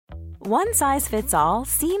One size fits all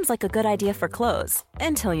seems like a good idea for clothes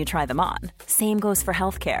until you try them on. Same goes for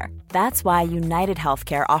healthcare. That's why United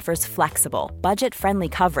Healthcare offers flexible, budget-friendly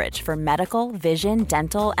coverage for medical, vision,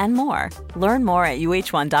 dental, and more. Learn more at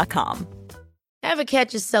uh1.com. Ever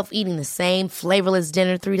catch yourself eating the same flavorless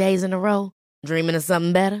dinner 3 days in a row? Dreaming of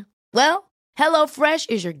something better? Well, HelloFresh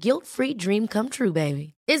is your guilt-free dream come true,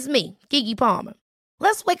 baby. It's me, Keke Palmer.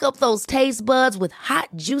 Let's wake up those taste buds with hot,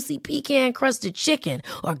 juicy pecan-crusted chicken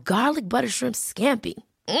or garlic butter shrimp scampi.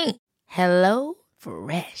 Hello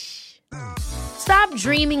Fresh. Stop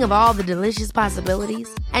dreaming of all the delicious possibilities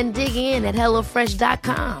and dig in at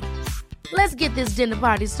HelloFresh.com. Let's get this dinner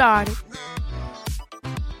party started.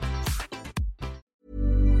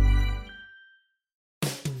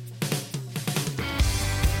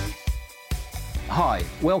 Hi,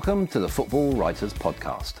 welcome to the Football Writers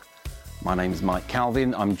Podcast. My name is Mike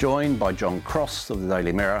Calvin. I'm joined by John Cross of the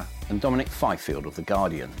Daily Mirror and Dominic Fifield of The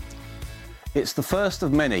Guardian. It's the first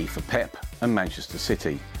of many for Pep and Manchester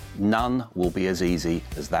City. None will be as easy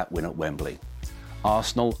as that win at Wembley.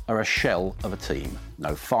 Arsenal are a shell of a team.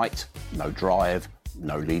 No fight, no drive,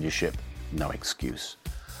 no leadership, no excuse.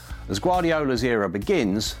 As Guardiola's era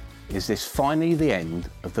begins, is this finally the end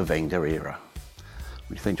of the Wenger era? What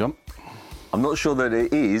do you think, John? I'm not sure that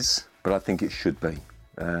it is, but I think it should be.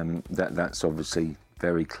 That's obviously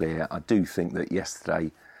very clear. I do think that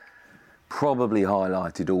yesterday probably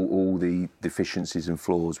highlighted all the deficiencies and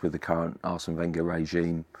flaws with the current Arsene Wenger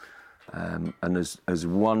regime. And as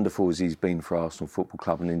wonderful as he's been for Arsenal Football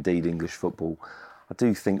Club and indeed English football, I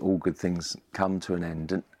do think all good things come to an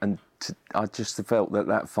end. I just felt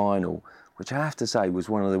that final, which I have to say was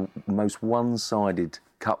one of the most one-sided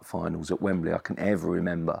cup finals at Wembley I can ever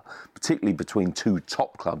remember, particularly between two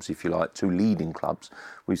top clubs, if you like, two leading clubs.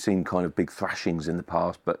 We've seen kind of big thrashings in the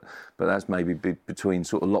past, but that's maybe between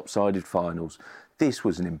sort of lopsided finals. This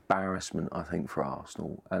was an embarrassment, I think, for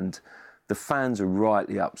Arsenal, and the fans are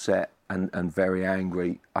rightly upset and very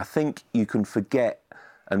angry. I think you can forget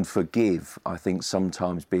and forgive, I think,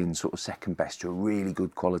 sometimes being sort of second best to a really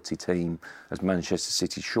good quality team, as Manchester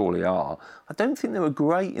City surely are. I don't think they were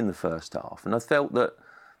great in the first half, and I felt that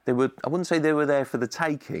I wouldn't say they were there for the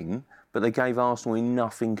taking, but they gave Arsenal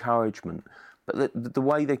enough encouragement. But the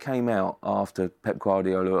way they came out after Pep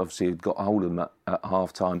Guardiola obviously had got hold of them at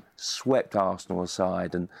half-time, swept Arsenal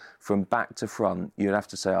aside, and from back to front, you'd have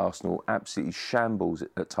to say Arsenal absolutely shambles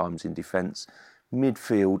at times in defence.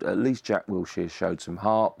 Midfield, at least Jack Wilshere showed some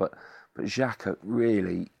heart, but Xhaka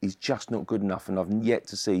really is just not good enough, and I've yet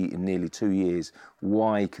to see in nearly 2 years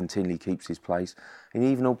why he continually keeps his place. And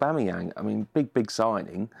even Aubameyang, I mean, big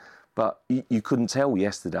signing, but you couldn't tell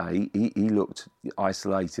yesterday. He looked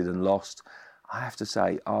isolated and lost. I have to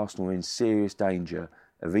say, Arsenal are in serious danger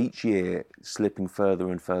of each year slipping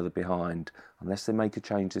further and further behind. Unless they make a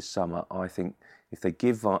change this summer, I think if they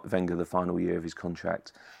give Wenger the final year of his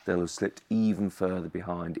contract, they'll have slipped even further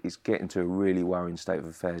behind. It's getting to a really worrying state of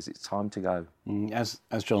affairs. It's time to go. As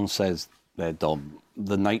John says there, Dom,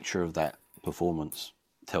 the nature of that performance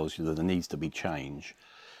tells you that there needs to be change.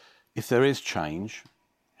 If there is change,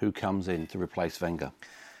 who comes in to replace Wenger?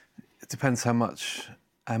 It depends how much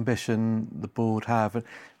ambition the board have.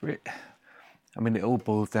 I mean, it all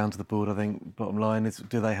boils down to the board, I think. Bottom line is,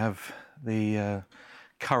 do they have the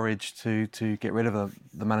courage to get rid of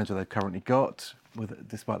the manager they've currently got,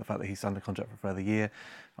 despite the fact that he's under contract for a further year?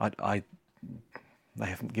 They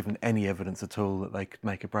haven't given any evidence at all that they could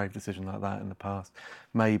make a brave decision like that in the past.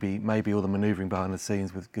 Maybe all the manoeuvring behind the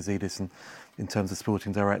scenes with Gazidis and in terms of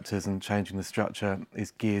sporting directors and changing the structure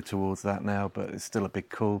is geared towards that now, but it's still a big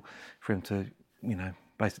call for him to,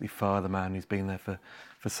 basically fire the man who's been there for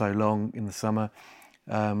so long in the summer.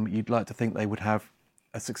 You'd like to think they would have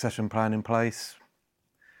a succession plan in place.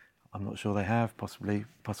 I'm not sure they have. Possibly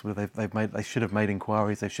they should have made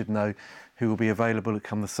inquiries. They should know who will be available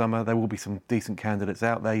come the summer. There will be some decent candidates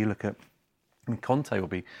out there. You look at, Conte will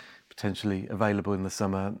be potentially available in the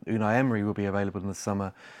summer. Unai Emery will be available in the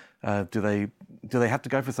summer. Do they have to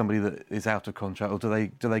go for somebody that is out of contract, or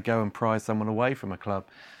do they go and prize someone away from a club?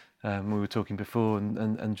 We were talking before,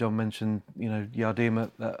 and John mentioned Jardim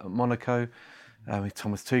at Monaco.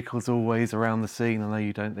 Thomas Tuchel's always around the scene. I know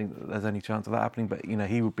you don't think that there's any chance of that happening, but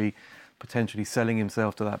he would be potentially selling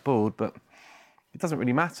himself to that board. But it doesn't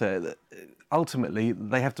really matter. Ultimately,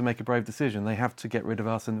 they have to make a brave decision. They have to get rid of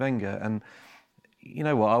Arsene Wenger, and you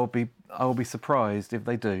know what? I will be surprised if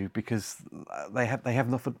they do, because they have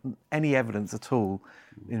not any evidence at all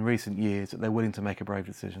in recent years that they're willing to make a brave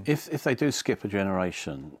decision. If they do skip a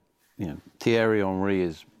generation, Thierry Henry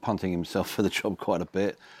is punting himself for the job quite a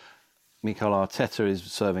bit. Mikel Arteta is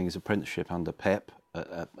serving his apprenticeship under Pep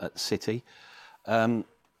at City.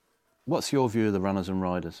 What's your view of the runners and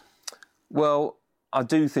riders? Well, I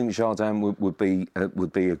do think Jardin would be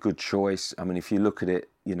a good choice. I mean, if you look at it,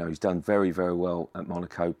 you know, he's done very, very well at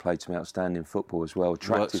Monaco, played some outstanding football as well,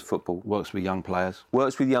 attractive football. Works with young players.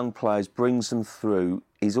 Works with young players, brings them through,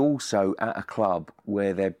 is also at a club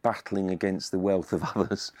where they're battling against the wealth of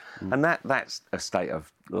others. And that's a state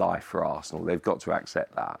of life for Arsenal. They've got to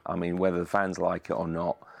accept that. I mean, whether the fans like it or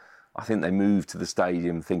not, I think they moved to the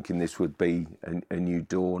stadium thinking this would be a new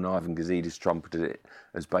dawn. Ivan Gazidis trumpeted it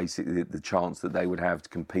as basically the chance that they would have to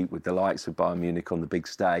compete with the likes of Bayern Munich on the big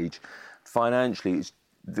stage. Financially, it's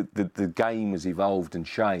the game has evolved and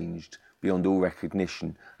changed beyond all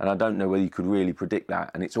recognition, and I don't know whether you could really predict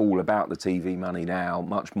that. And it's all about the TV money now,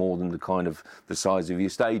 much more than the size of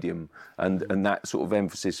your stadium, and that sort of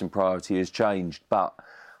emphasis and priority has changed. But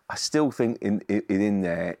I still think in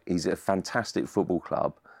there is a fantastic football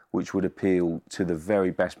club which would appeal to the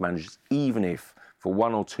very best managers, even if for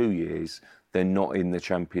 1 or 2 years they're not in the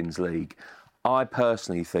Champions League. I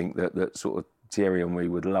personally think that sort of Thierry Henry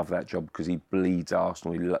would love that job because he bleeds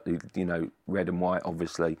Arsenal, you know, red and white,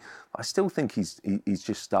 obviously. I still think he's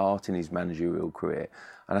just starting his managerial career.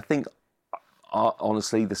 And I think,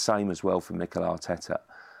 honestly, the same as well for Mikel Arteta.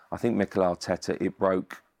 I think Mikel Arteta, it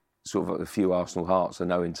broke sort of a few Arsenal hearts, I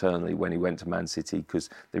know, internally when he went to Man City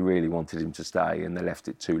because they really wanted him to stay and they left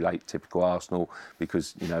it too late, typical Arsenal,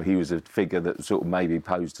 because, you know, he was a figure that sort of maybe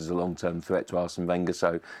posed as a long-term threat to Arsene Wenger,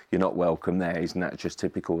 so you're not welcome there. Isn't that just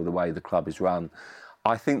typical of the way the club is run?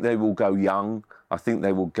 I think they will go young. I think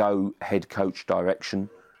they will go head coach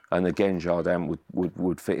direction. And again, Jardin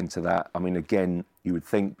would fit into that. I mean, again, you would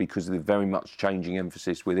think because of the very much changing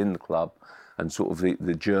emphasis within the club and sort of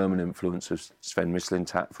the German influence of Sven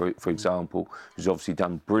Mislintat, for example, who's obviously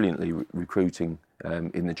done brilliantly recruiting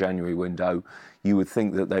in the January window, you would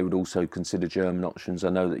think that they would also consider German options. I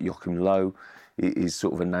know that Joachim Low is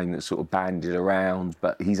sort of a name that's sort of bandied around,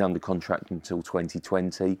 but he's under contract until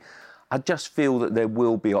 2020. I just feel that there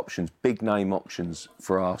will be options, big name options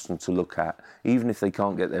for Arsenal to look at, even if they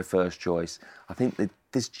can't get their first choice. I think that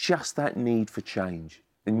there's just that need for change.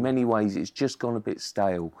 In many ways, it's just gone a bit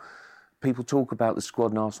stale. People talk about the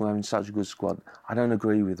squad and Arsenal having such a good squad. I don't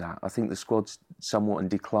agree with that. I think the squad's somewhat in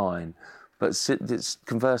decline. But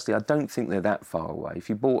conversely, I don't think they're that far away. If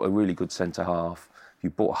you bought a really good centre-half, if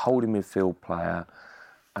you bought a holding midfield player,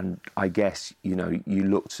 and I guess, you know, you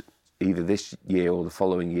looked either this year or the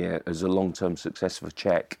following year as a long-term success for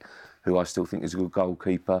Cech, who I still think is a good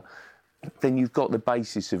goalkeeper, then you've got the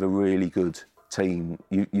basis of a really good team.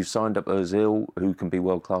 You've signed up Ozil, who can be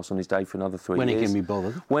world-class on his day for another 3 years. When he can be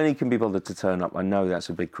bothered. When he can be bothered to turn up. I know that's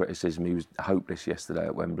a big criticism. He was hopeless yesterday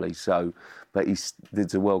at Wembley. But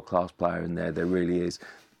there's a world-class player in there. There really is.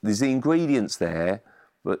 There's the ingredients there,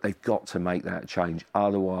 but they've got to make that change.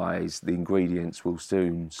 Otherwise, the ingredients will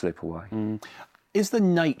soon slip away. Is the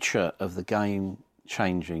nature of the game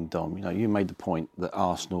changing, Dom? You know, you made the point that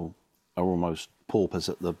Arsenal are almost paupers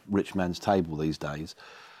at the rich man's table these days.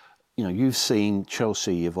 You know, you've seen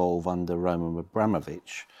Chelsea evolve under Roman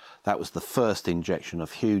Abramovich. That was the first injection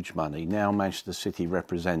of huge money. Now Manchester City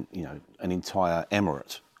represent, you know, an entire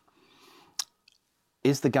emirate.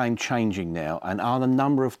 Is the game changing now? And are the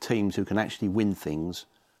number of teams who can actually win things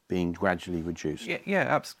being gradually reduced?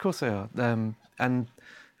 Yeah, of course they are. And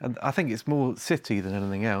I think it's more City than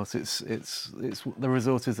anything else. It's the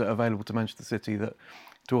resources that are available to Manchester City that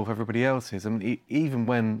dwarf everybody else's. I mean, even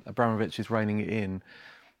when Abramovich is reining it in,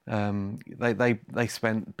 they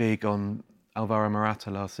spent big on Alvaro Morata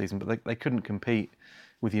last season, but they couldn't compete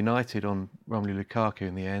with United on Romelu Lukaku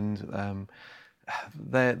in the end.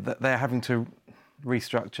 They're having to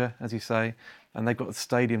restructure, as you say, and they've got a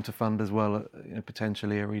stadium to fund as well, you know,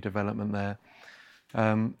 potentially a redevelopment there.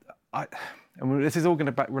 And this is all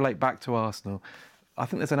going to relate back to Arsenal. I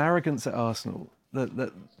think there's an arrogance at Arsenal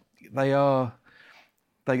that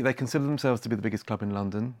they consider themselves to be the biggest club in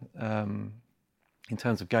London. In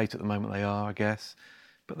terms of gate at the moment they are, I guess.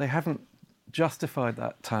 But they haven't justified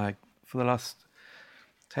that tag for the last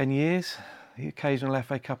 10 years, the occasional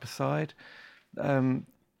FA Cup aside.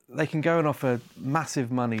 They can go and offer massive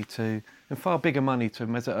money and far bigger money to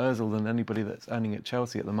Mesut Ozil than anybody that's earning at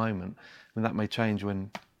Chelsea at the moment. I mean, that may change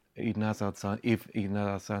when if Eden Hazard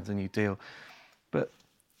signs a new deal. But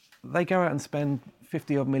they go out and spend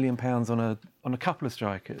 £50-odd million on a couple of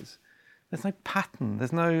strikers. There's no pattern.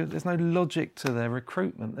 There's no logic to their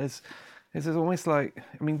recruitment. There's almost like,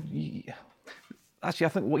 I mean, actually, I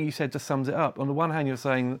think what you said just sums it up. On the one hand, you're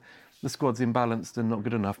saying the squad's imbalanced and not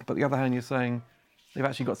good enough, but the other hand, you're saying they've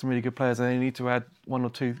actually got some really good players and they need to add 1 or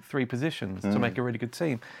 2, 3 positions to make a really good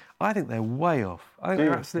team. I think they're way off. I think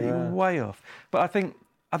they're absolutely way off. But I think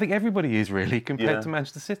I think everybody is really compared to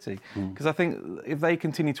Manchester City, because I think if they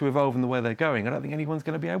continue to evolve in the way they're going, I don't think anyone's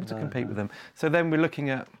going to be able to compete with them. So then we're looking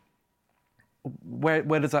at where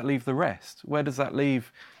does that leave the rest? Where does that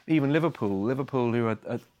leave even Liverpool? Liverpool, who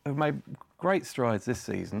have made great strides this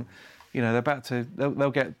season. You know,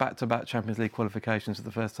 they'll get back-to-back Champions League qualifications for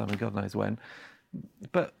the first time in God knows when.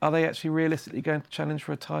 But are they actually realistically going to challenge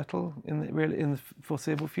for a title in the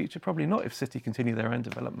foreseeable future? Probably not if City continue their own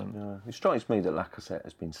development. No. It strikes me that Lacazette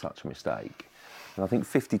has been such a mistake. And I think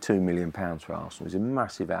 £52 million for Arsenal is a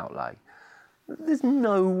massive outlay. There's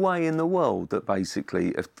no way in the world that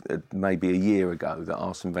basically, maybe a year ago, that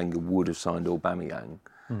Arsene Wenger would have signed Aubameyang,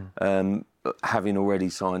 having already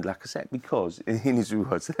signed Lacazette, because, in his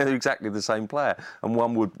words, they're exactly the same player, and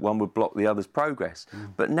one would block the other's progress.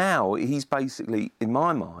 But now he's basically, in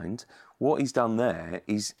my mind, what he's done there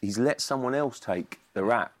is he's let someone else take the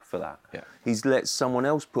rap for that. Yeah. He's let someone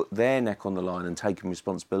else put their neck on the line and taken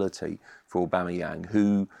responsibility for Aubameyang,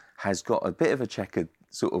 who has got a bit of a checkered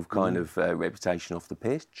sort of kind of reputation off the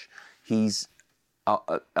pitch. He's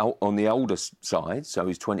on the older side, so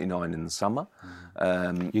he's 29 in the summer.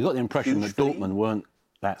 You got the impression that Dortmund weren't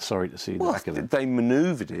that sorry to see the back of him. They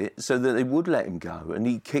manoeuvred it so that they would let him go, and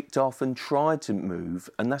he kicked off and tried to move,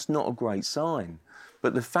 and that's not a great sign.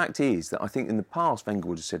 But the fact is that I think in the past Wenger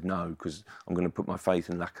would have said no, because I'm going to put my faith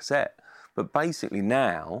in Lacazette. But basically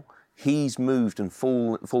now he's moved and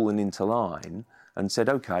fallen into line and said,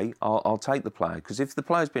 OK, I'll take the player, because if the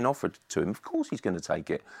player's been offered to him, of course he's going to take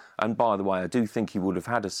it. And by the way, I do think he would have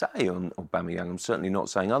had a say on Aubameyang. I'm certainly not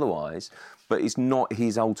saying otherwise, but it's not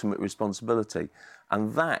his ultimate responsibility.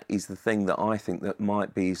 And that is the thing that I think that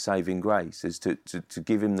might be his saving grace, is to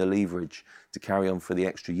give him the leverage to carry on for the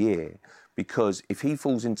extra year. Because if he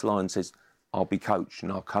falls into line and says, I'll be coach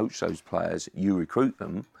and I'll coach those players, you recruit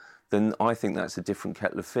them, then I think that's a different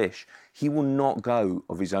kettle of fish. He will not go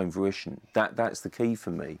of his own volition. That's the key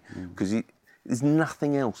for me, because there's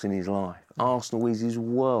nothing else in his life. Arsenal is his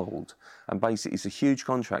world, and basically it's a huge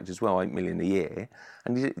contract as well, $8 million a year,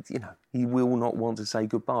 and he will not want to say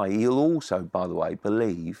goodbye. He'll also, by the way,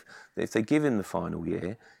 believe that if they give him the final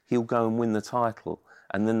year, he'll go and win the title,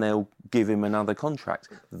 and then they'll give him another contract.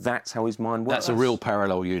 That's how his mind works. That's a real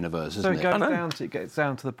parallel universe, isn't it? So it gets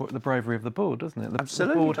down to the bravery of the board, doesn't it?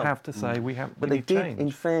 Absolutely. The board have to say, we need change.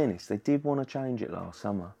 In fairness, they did want to change it last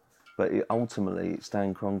summer. But ultimately, it's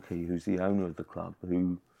Stan Kroenke, who's the owner of the club,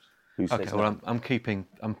 who says... OK, well, I'm putting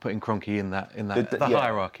Kroenke in that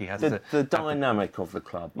hierarchy. The dynamic of the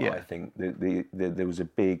club, I think, there was a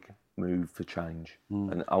big move for change,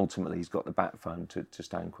 and ultimately he's got the backbone to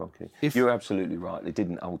Stan Kroenke. You're absolutely right. They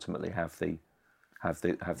didn't ultimately have the.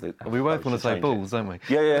 We both want to say balls, don't we?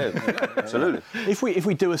 Yeah, absolutely. If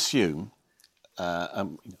we do assume,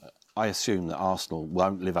 I assume that Arsenal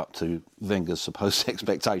won't live up to Wenger's supposed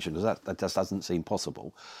expectation, because that just doesn't seem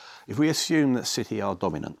possible. If we assume that City are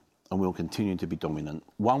dominant and will continue to be dominant,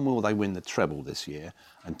 one, will they win the treble this year?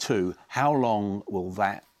 And two, how long will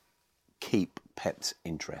that keep Pep's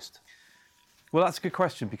interest? Well, that's a good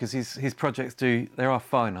question, because his projects they are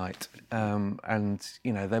finite, and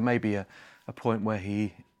there may be a point where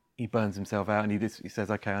he burns himself out and he says,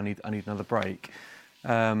 OK, I need another break.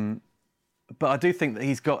 But I do think that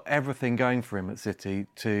he's got everything going for him at City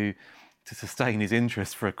to sustain his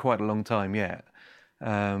interest for quite a long time yet.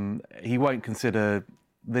 He won't consider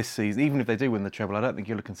this season, even if they do win the treble, I don't think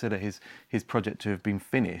he'll consider his project to have been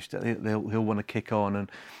finished. He'll want to kick on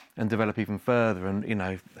and develop even further.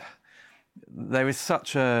 And, there is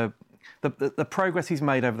such the progress he's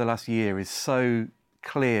made over the last year is so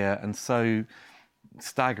clear and so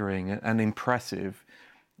staggering and impressive.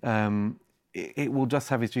 It will just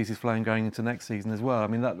have his juices flowing going into next season as well. I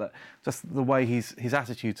mean, that just the way his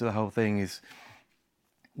attitude to the whole thing is,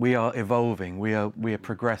 we are evolving, we are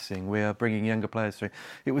progressing, we are bringing younger players through.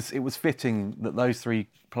 It was fitting that those three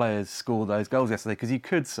players scored those goals yesterday, because you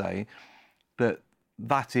could say that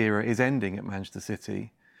era is ending at Manchester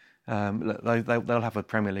City. They'll have a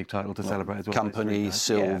Premier League title to celebrate as well. Kompany,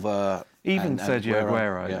 Silva, even Sergio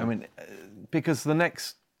Aguero. Yeah. I mean, because the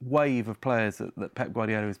next wave of players that Pep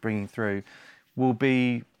Guardiola is bringing through will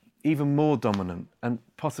be even more dominant and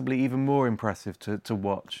possibly even more impressive to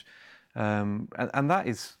watch, and that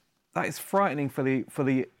is frightening for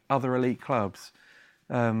the other elite clubs.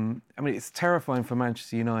 I mean, it's terrifying for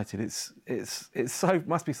Manchester United. It's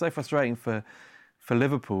must be so frustrating for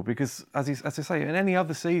Liverpool, because as I say, in any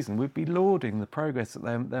other season we'd be lauding the progress that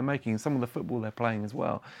they're making and some of the football they're playing as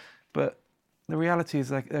well. But the reality is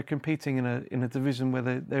they're competing in a division where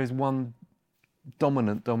there is one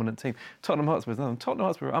dominant team. Tottenham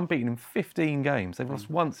Hotspur are unbeaten in 15 games. They've lost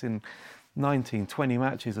once in 19, 20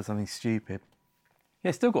 matches or something stupid.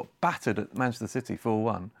 Yeah, still got battered at Manchester City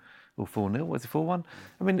 4-1 or 4-0. Was it 4-1?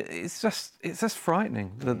 I mean, it's just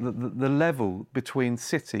frightening the level between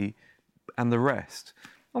City and the rest.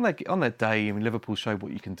 On their day, I mean, Liverpool showed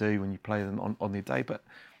what you can do when you play them on their day, but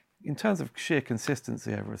in terms of sheer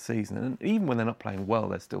consistency over a season, and even when they're not playing well,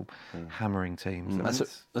 they're still hammering teams.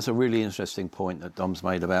 That's a really interesting point that Dom's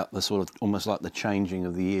made about the sort of almost like the changing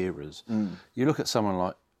of the eras. You look at someone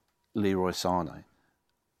like Leroy Sané,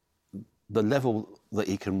 the level that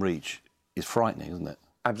he can reach is frightening, isn't it?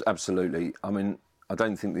 Absolutely. I mean, I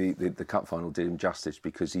don't think the cup final did him justice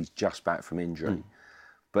because he's just back from injury.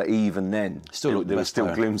 But even then, there were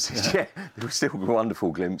still glimpses. Yeah, there were still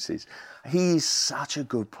wonderful glimpses. He is such a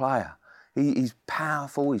good player. He's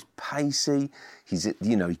powerful. He's pacey.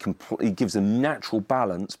 He gives a natural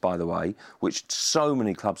balance, by the way, which so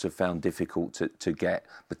many clubs have found difficult to get,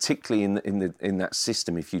 particularly in that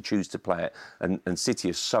system. If you choose to play it, and City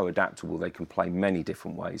is so adaptable, they can play many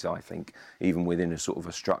different ways. I think, even within a sort of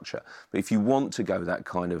a structure. But if you want to go that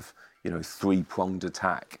kind of three-pronged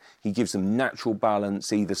attack, he gives them natural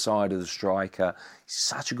balance either side of the striker. He's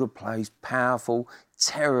such a good player. He's powerful,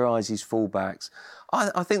 terrorises fullbacks.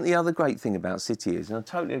 I think the other great thing about City is, and I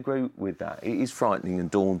totally agree with that, it is frightening and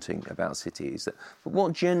daunting about City, is that but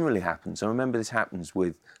what generally happens, I remember this happened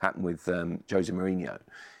with Jose Mourinho,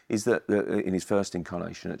 is that in his first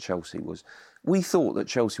incarnation at Chelsea was, we thought that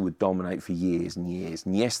Chelsea would dominate for years and years,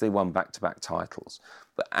 and yes, they won back-to-back titles,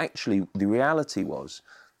 but actually the reality was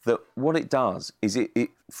that what it does is it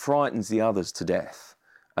frightens the others to death,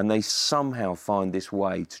 and they somehow find this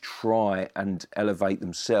way to try and elevate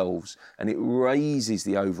themselves, and it raises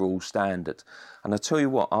the overall standard. And I tell you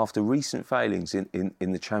what, after recent failings in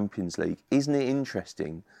the Champions League, isn't it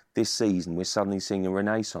interesting this season we're suddenly seeing a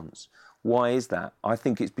renaissance? Why is that? I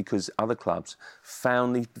think it's because other clubs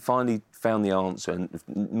finally found the answer and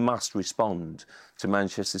must respond to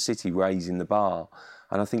Manchester City raising the bar.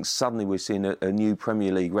 And I think suddenly we're seeing a new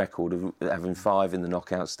Premier League record of having 5 in the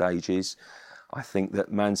knockout stages. I think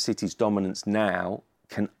that Man City's dominance now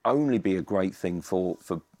can only be a great thing for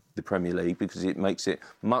the Premier League because it makes it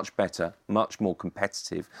much better, much more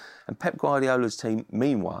competitive. And Pep Guardiola's team,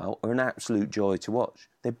 meanwhile, are an absolute joy to watch.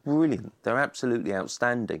 They're brilliant. They're absolutely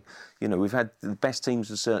outstanding. We've had the best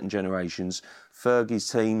teams of certain generations. Fergie's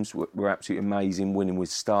teams were absolutely amazing, winning with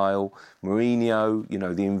style. Mourinho,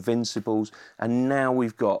 the Invincibles. And now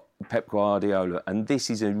we've got Pep Guardiola. And this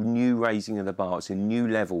is a new raising of the bar. It's a new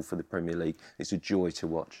level for the Premier League. It's a joy to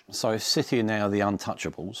watch. So if City are now the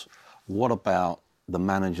untouchables, what about the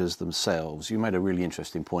managers themselves? You made a really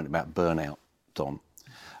interesting point about burnout, Dom.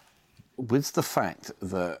 With the fact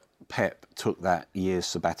that Pep took that year's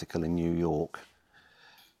sabbatical in New York,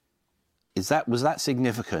 was that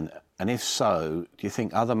significant? And if so, do you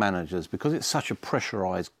think other managers, because it's such a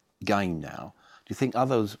pressurised game now, do you think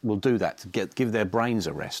others will do that to give their brains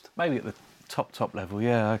a rest? Maybe at the top level,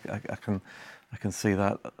 yeah, I can see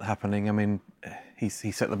that happening. I mean, he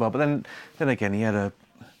set the bar, but then again, he had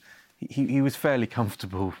He was fairly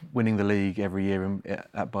comfortable winning the league every year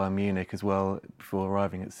at Bayern Munich as well before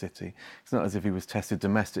arriving at City. It's not as if he was tested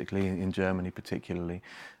domestically in Germany particularly.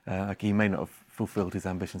 He may not have fulfilled his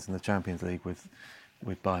ambitions in the Champions League with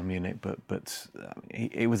Bayern Munich, but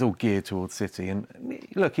it was all geared towards City. And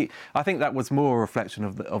look, I think that was more a reflection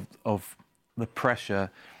of the pressure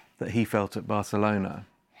that he felt at Barcelona.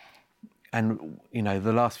 And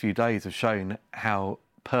the last few days have shown how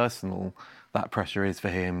personal that pressure is for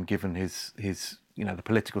him, given his the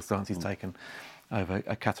political stance he's taken over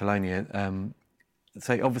Catalonia.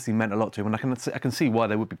 So it obviously meant a lot to him, and I can see why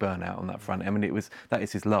there would be burnout on that front. I mean, that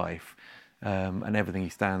is his life, and everything he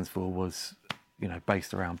stands for was,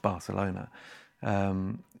 based around Barcelona.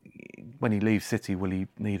 When he leaves City, will he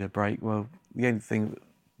need a break? Well, the only thing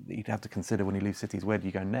that you'd have to consider when he leaves City is where do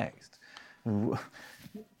you go next?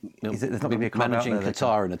 There's not going to be a club managing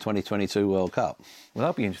Qatar in the 2022 World Cup. Well,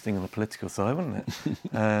 that'd be interesting on the political side, wouldn't it?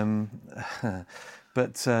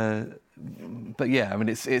 But yeah, I mean,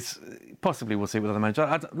 it's possibly we'll see with other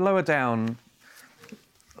managers. Lower down,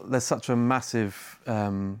 there's such a massive,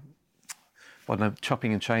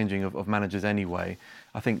 chopping and changing of managers anyway.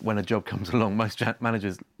 I think when a job comes along, most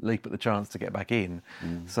managers leap at the chance to get back in.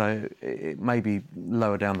 So it may be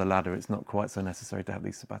lower down the ladder. It's not quite so necessary to have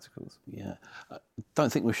these sabbaticals. Yeah. I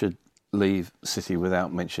don't think we should leave City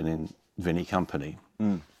without mentioning Vinny Kompany.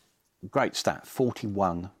 Great stat,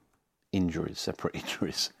 41 separate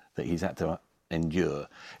injuries that he's had to endure.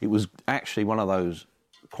 It was actually one of those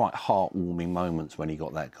quite heartwarming moments when he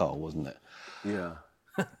got that goal, wasn't it? Yeah.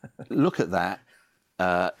 Look at that.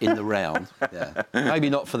 In the round, yeah. Maybe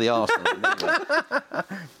not for the Arsenal.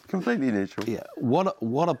 Completely neutral. Yeah.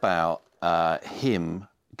 What about him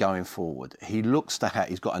going forward? He looks to have,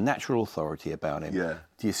 he's got a natural authority about him. Yeah.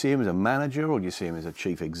 Do you see him as a manager or do you see him as a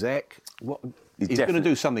chief exec? He's going to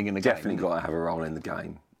do something in the game. Definitely got to have a role in the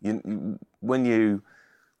game. When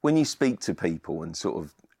you speak to people and sort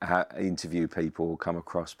of interview people or come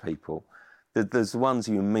across people, there's the ones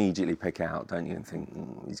you immediately pick out, don't you, and think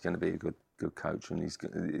he's going to be a good coach and he's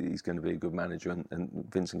going to be a good manager, and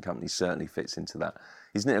Vincent Kompany certainly fits into that.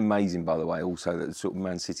 Isn't it amazing, by the way, also that sort of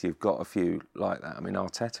Man City have got a few like that? I mean,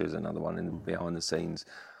 Arteta is another one behind the scenes.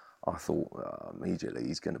 I thought immediately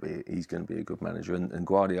he's going to be a good manager, and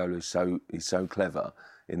Guardiola is so clever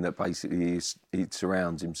in that basically he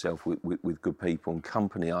surrounds himself with good people and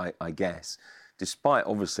Kompany. I guess, despite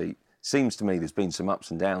obviously, seems to me there's been some ups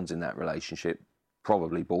and downs in that relationship,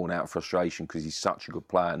 probably born out of frustration because he's such a good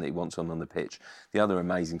player and that he wants on the pitch. The other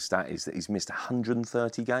amazing stat is that he's missed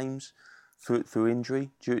 130 games through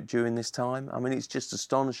injury during this time. I mean, it's just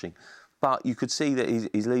astonishing. But you could see that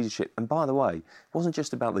his leadership, and by the way, it wasn't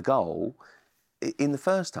just about the goal. In the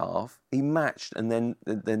first half, he matched and then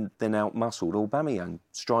out-muscled Aubameyang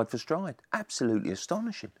stride for stride. Absolutely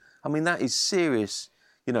astonishing. I mean, that is serious,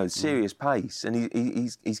 serious pace, and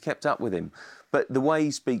he's kept up with him. But the way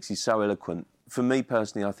he speaks is so eloquent. For me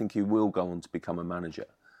personally, I think he will go on to become a manager,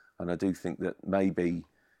 and I do think that maybe,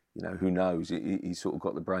 who knows, he's sort of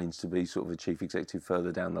got the brains to be sort of a chief executive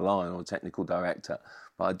further down the line or a technical director.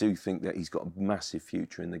 But I do think that he's got a massive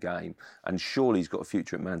future in the game, and surely he's got a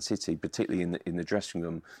future at Man City, particularly in the dressing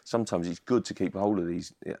room. Sometimes it's good to keep hold of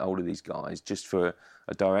these guys just for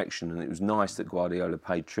a direction, and it was nice that Guardiola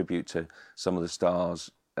paid tribute to some of the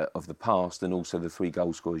stars of the past and also the 3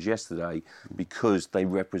 goal scorers yesterday because they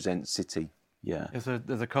represent City. Yeah,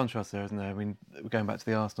 there's a contrast there, isn't there? I mean, we're going back to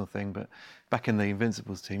the Arsenal thing, but back in the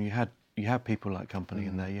Invincibles team, you had people like Kompany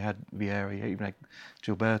in there. You had Vieira, you even had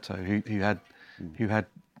Gilberto, who had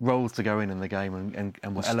roles to go in the game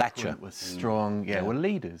and were eloquent, were strong, were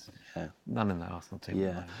leaders. Yeah. None in the Arsenal team.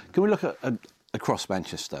 Yeah. Can we look at across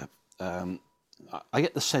Manchester? I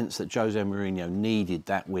get the sense that Jose Mourinho needed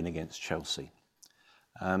that win against Chelsea.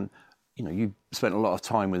 You spent a lot of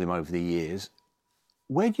time with him over the years.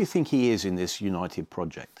 Where do you think he is in this United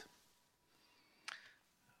project?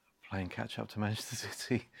 Playing catch up to Manchester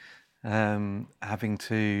City, having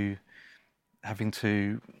to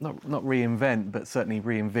not reinvent, but certainly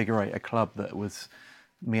reinvigorate a club that was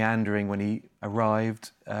meandering when he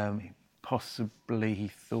arrived. Possibly he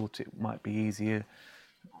thought it might be easier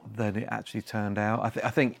than it actually turned out. I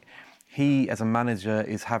think he, as a manager,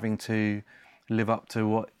 is having to live up to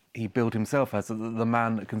what he built himself as the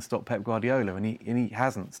man that can stop Pep Guardiola, and he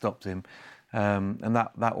hasn't stopped him, and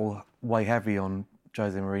that will weigh heavy on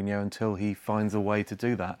Jose Mourinho until he finds a way to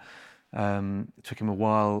do that. It took him a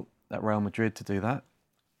while at Real Madrid to do that.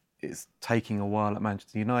 It's taking a while at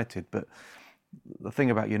Manchester United, but the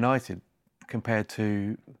thing about United, compared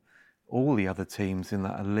to all the other teams in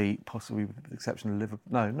that elite, possibly with the exception of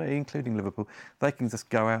Liverpool, no, including Liverpool, they can just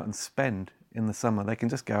go out and spend in the summer. They can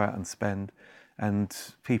just go out and spend. And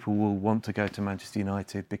people will want to go to Manchester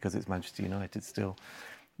United because it's Manchester United still.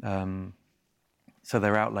 So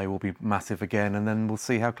their outlay will be massive again, and then we'll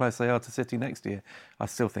see how close they are to City next year. I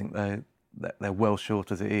still think they're well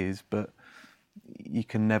short as it is, but you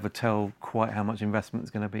can never tell quite how much investment is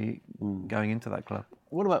going to be going into that club.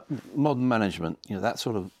 What about modern management? That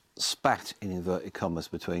sort of spat in inverted commas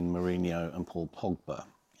between Mourinho and Paul Pogba.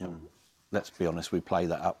 Let's be honest, we play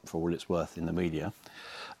that up for all it's worth in the media.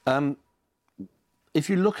 If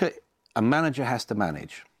you look at a manager has to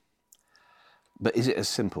manage, but is it as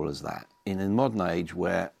simple as that? In a modern age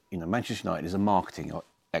where Manchester United is a marketing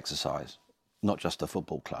exercise, not just a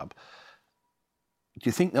football club, do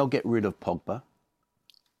you think they'll get rid of Pogba,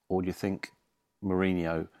 or do you think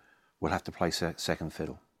Mourinho will have to play second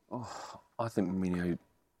fiddle? I think Mourinho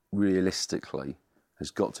realistically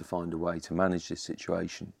has got to find a way to manage this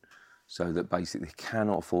situation so that basically he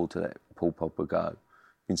cannot afford to let Paul Pogba go.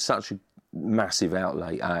 In such a massive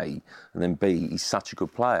outlay, A, and then B, he's such a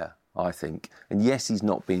good player, I think. And yes, he's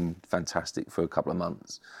not been fantastic for a couple of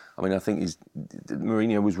months. I mean, I think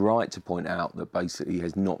Mourinho was right to point out that basically he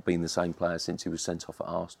has not been the same player since he was sent off at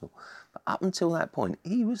Arsenal. But up until that point,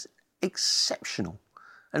 he was exceptional.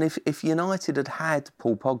 And if United had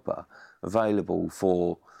Paul Pogba available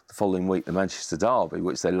for the following week, the Manchester derby,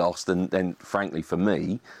 which they lost, and then, frankly, for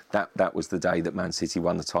me, that was the day that Man City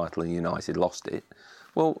won the title and United lost it,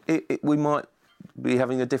 well, we might be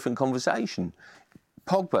having a different conversation.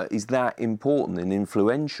 Pogba is that important and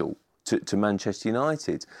influential to Manchester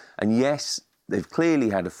United. And yes, they've clearly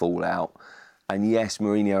had a fallout. And yes,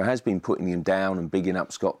 Mourinho has been putting him down and bigging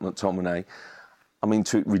up Scott McTominay. I mean,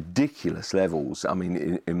 to ridiculous levels. I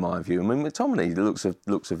mean, in my view, I mean, McTominay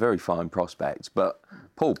looks a very fine prospect, but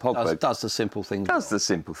Paul Pogba does the simple things. The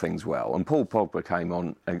simple things well, and Paul Pogba came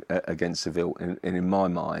on against Seville, and in my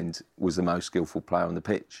mind was the most skillful player on the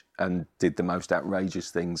pitch and did the most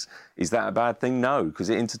outrageous things. Is that a bad thing? No, because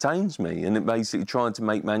it entertains me, and it basically trying to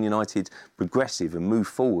make Man United progressive and move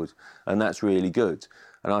forward, and that's really good.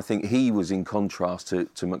 And I think he was in contrast to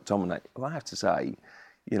McTominay. Well, I have to say,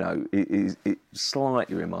 you know, it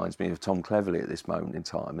slightly reminds me of Tom Cleverley at this moment in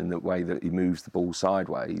time, in the way that he moves the ball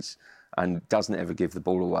sideways and doesn't ever give the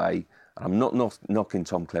ball away. And I'm not knocking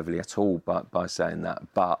Tom Cleverley at all by saying that,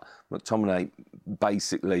 but McTominay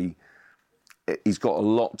basically, he's got a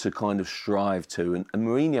lot to kind of strive to, and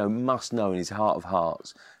Mourinho must know in his heart of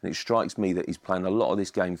hearts, and it strikes me that he's playing a lot of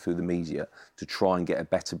this game through the media to try and get a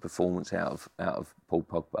better performance out of Paul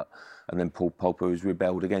Pogba, and then Paul Pogba has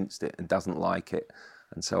rebelled against it and doesn't like it.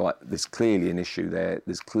 And so there's clearly an issue there.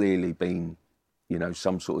 There's clearly been, you know,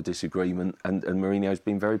 some sort of disagreement, and Mourinho's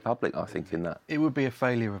been very public, I think, in that. It would be a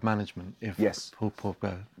failure of management if Paul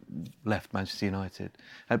Pogba left Manchester United.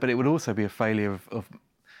 But it would also be a failure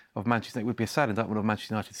of Manchester. It would be a sad indictment of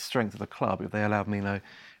Manchester United's strength of the club if they allowed Mino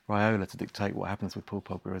Raiola to dictate what happens with Paul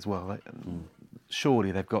Pogba as well.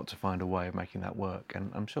 Surely they've got to find a way of making that work,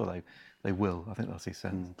 and I'm sure they will. I think they'll see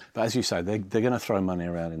sense. But as you say, they're going to throw money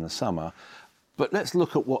around in the summer. But let's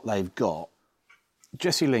look at what they've got.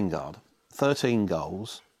 Jesse Lingard, 13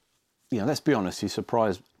 goals. You know, let's be honest, he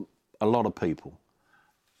surprised a lot of people.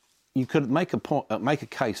 You could make a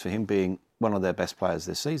case for him being one of their best players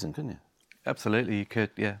this season, couldn't you? Absolutely, you could.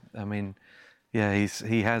 Yeah, I mean, yeah, he's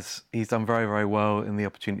done very, very well in the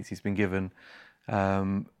opportunities he's been given,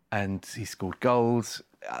 and he scored goals.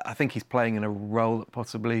 I think he's playing in a role that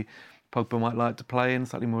possibly Pogba might like to play in,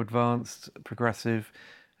 slightly more advanced, progressive.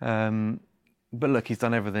 But look, he's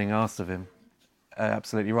done everything asked of him.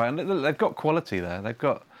 Absolutely right, and they've got quality there. They've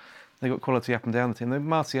got quality up and down the team. They've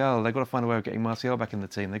got to find a way of getting Martial back in the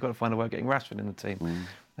team. They've got to find a way of getting Rashford in the team.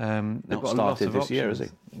 They've got a lot of this year, has he?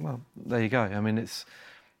 Well, there you go. I mean,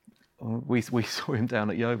 we saw him down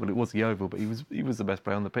at Yeovil. It was Yeovil, but he was the best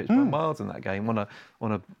player on the pitch by miles in that game on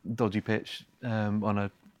a dodgy pitch, on a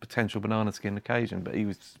potential banana skin occasion. But he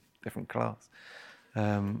was different class.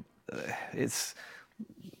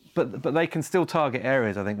 But they can still target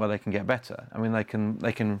areas, I think, where they can get better. I mean, they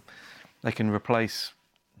can replace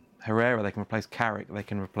Herrera, they can replace Carrick, they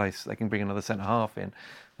can bring another centre half in.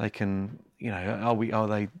 They can, you know, are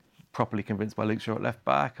they properly convinced by Luke Shaw at left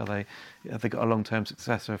back? Have they got a long-term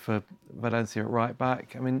successor for Valencia at right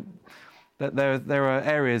back? I mean, there are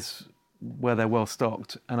areas where they're well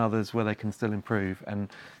stocked and others where they can still improve, and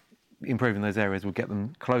improving those areas will get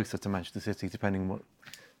them closer to Manchester City, depending on what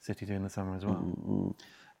City do in the summer as well.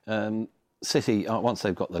 City, once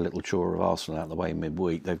they've got the little chore of Arsenal out of the way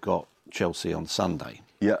midweek, they've got Chelsea on Sunday.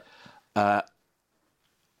 Yeah.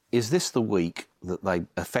 Is this the week that they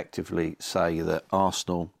effectively say that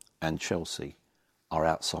Arsenal and Chelsea are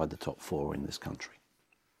outside the top four in this country?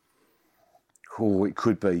 Oh, it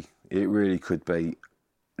could be. It really could be.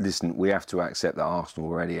 Listen, we have to accept that Arsenal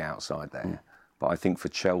are already outside there. But I think for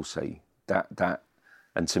Chelsea, that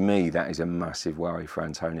and to me, that is a massive worry for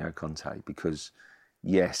Antonio Conte, because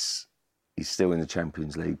yes, he's still in the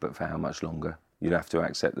Champions League, but for how much longer? You'd have to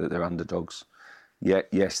accept that they're underdogs.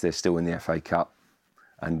 Yes, they're still in the FA Cup,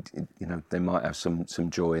 and you know they might have some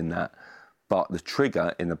joy in that. But the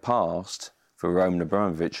trigger in the past for Roman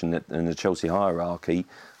Abramovich and the Chelsea hierarchy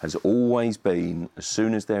has always been, as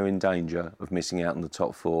soon as they're in danger of missing out on the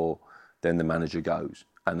top four, then the manager goes.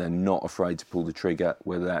 And they're not afraid to pull the trigger,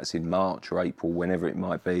 whether that's in March or April, whenever it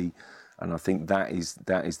might be. And I think that is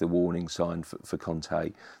the warning sign for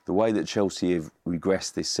Conte. The way that Chelsea have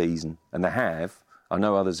regressed this season, and they have, I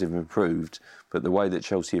know others have improved, but the way that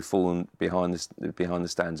Chelsea have fallen behind the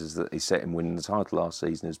standards that they set in winning the title last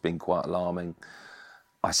season has been quite alarming.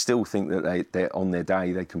 I still think that they're on their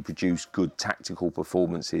day, they can produce good tactical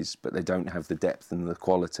performances, but they don't have the depth and the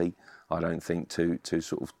quality, I don't think, to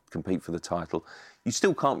sort of compete for the title. You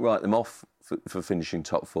still can't write them off for finishing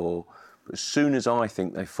top four, but as soon as I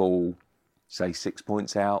think they fall, say 6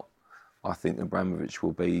 points out, I think Abramovich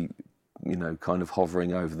will be, you know, kind of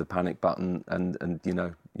hovering over the panic button, and you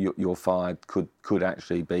know, you're fired could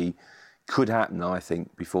happen, I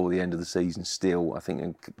think, before the end of the season still. I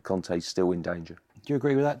think Conte's still in danger. Do you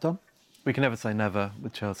agree with that, Dom? We can never say never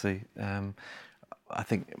with Chelsea. I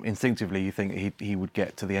think instinctively you think he would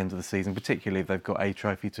get to the end of the season, particularly if they've got a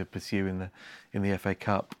trophy to pursue in the FA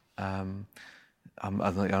Cup. On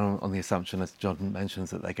the assumption, as John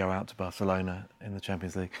mentions, that they go out to Barcelona in the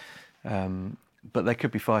Champions League. But they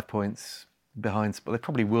could be 5 points behind. They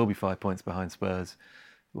probably will be 5 points behind Spurs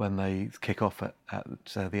when they kick off at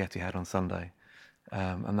the Etihad on Sunday,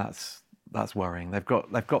 and that's worrying. They've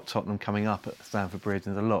got Tottenham coming up at Stamford Bridge,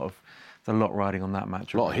 and there's a lot riding on that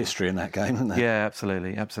match. A lot of history in that game, isn't there? Yeah,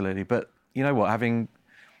 absolutely. But you know what?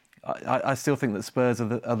 I still think that Spurs are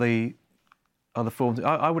the form.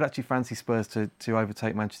 I would actually fancy Spurs to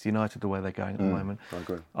overtake Manchester United the way they're going at the moment.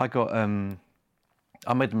 I agree.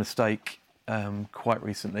 I made a mistake quite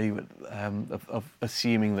recently of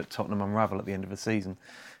assuming that Tottenham unravel at the end of the season,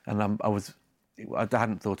 and I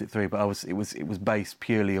hadn't thought it through, but it was based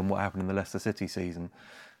purely on what happened in the Leicester City season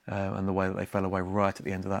and the way that they fell away right at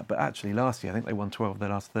the end of that. But actually, last year I think they won 12 of their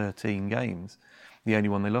last 13 games. The only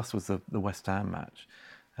one they lost was the West Ham match,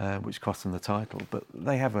 which cost them the title. But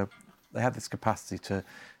they have this capacity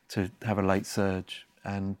to have a late surge,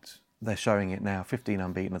 and they're showing it now. 15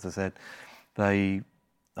 unbeaten, as I said.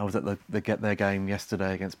 I was at their game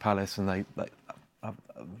yesterday against Palace, and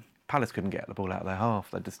Palace couldn't get the ball out of their half.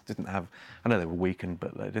 They just didn't have. I know they were weakened,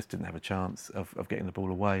 but they just didn't have a chance of getting the ball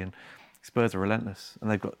away. And Spurs are relentless,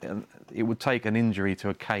 and it would take an injury to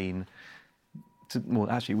a Kane. It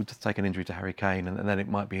would just take an injury to Harry Kane, and then it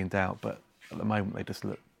might be in doubt. But at the moment, they just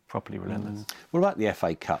look properly relentless. What about the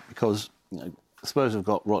FA Cup? Because Spurs have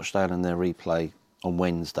got Rochdale in their replay on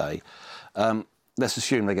Wednesday. Let's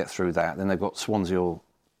assume they get through that. Then they've got Swansea or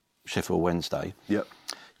Sheffield Wednesday. Yep.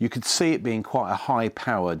 You could see it being quite a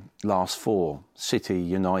high-powered last four. City,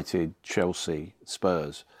 United, Chelsea,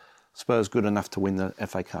 Spurs. Spurs good enough to win the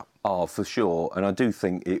FA Cup? Oh, for sure. And I do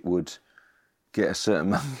think it would get a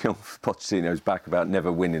certain monkey off Pochettino's back about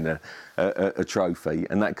never winning a trophy,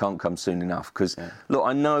 and that can't come soon enough. Because, look,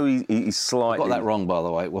 I know he's slightly... I got that wrong, by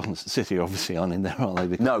the way. It wasn't City, obviously, aren't in there, are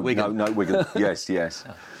they? No, Wigan. Yes.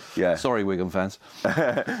 Yeah. Sorry, Wigan fans.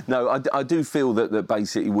 No, I do feel that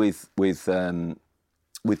basically with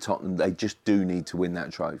Tottenham, they just do need to win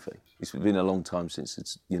that trophy. It's been a long time since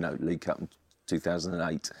it's League Cup in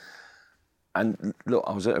 2008. And look,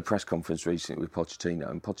 I was at a press conference recently with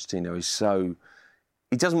Pochettino, and Pochettino is so...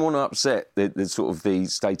 He doesn't want to upset the sort of the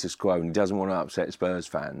status quo, and he doesn't want to upset Spurs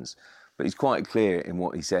fans. But he's quite clear in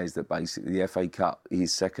what he says that basically the FA Cup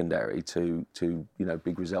is secondary to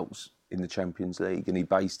big results in the Champions League, and he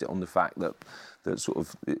based it on the fact that sort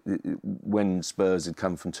of when Spurs had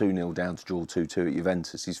come from 2-0 down to draw 2-2 at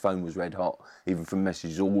Juventus, his phone was red hot, even from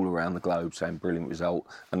messages all around the globe saying brilliant result,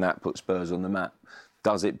 and that put Spurs on the map.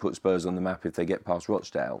 Does it put Spurs on the map if they get past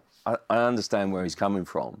Rochdale? I understand where he's coming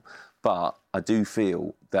from, but I do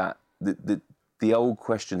feel that the old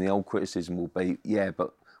question, the old criticism will be,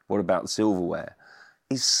 but what about the silverware?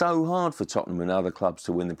 It's so hard for Tottenham and other clubs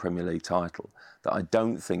to win the Premier League title that I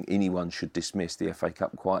don't think anyone should dismiss the FA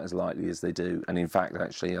Cup quite as lightly as they do. And in fact,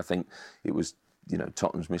 actually, I think it was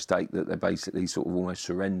Tottenham's mistake that they basically sort of almost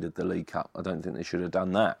surrendered the League Cup. I don't think they should have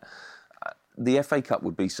done that. The FA Cup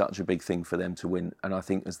would be such a big thing for them to win, and I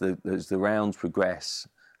think as the rounds progress,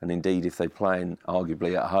 and indeed if they play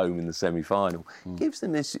arguably at home in the semi-final, gives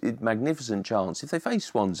them this magnificent chance. If they face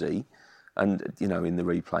Swansea, and in the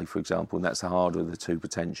replay, for example, and that's the harder of the two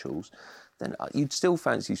potentials, then you'd still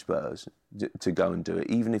fancy Spurs to go and do it,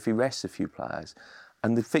 even if he rests a few players.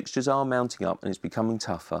 And the fixtures are mounting up, and it's becoming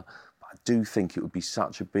tougher. I do think it would be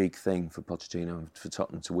such a big thing for Pochettino and for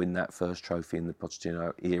Tottenham to win that first trophy in the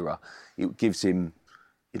Pochettino era. It gives him,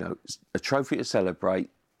 a trophy to celebrate.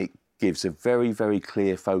 It gives a very, very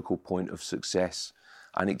clear focal point of success.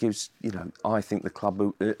 And it gives, I think the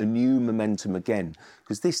club a new momentum again.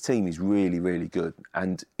 Because this team is really, really good.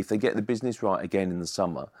 And if they get the business right again in the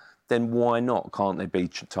summer, then why not? Can't they be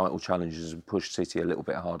title challengers and push City a little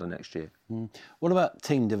bit harder next year? What about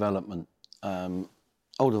team development?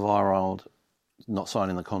 Alderweireld not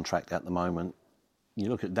signing the contract at the moment. You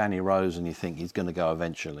look at Danny Rose and you think he's going to go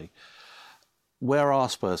eventually. Where are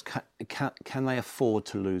Spurs? Can they afford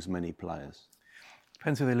to lose many players?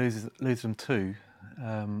 Depends who they lose them to.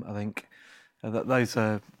 I think that those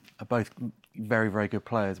are both very, very good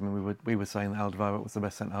players. I mean, we were saying that Alderweireld was the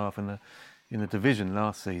best centre half in the division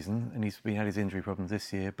last season, and he's had his injury problems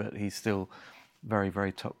this year, but he's still very,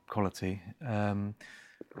 very top quality.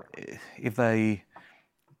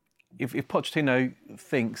 If Pochettino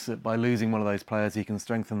thinks that by losing one of those players he can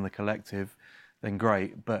strengthen the collective, then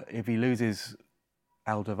great. But if he loses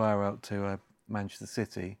Alderweireld to Manchester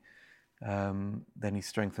City, then he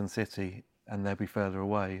strengthens City and they'll be further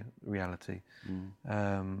away, reality.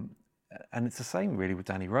 And it's the same really with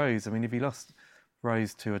Danny Rose. I mean, if he lost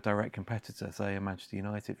Rose to a direct competitor, say a Manchester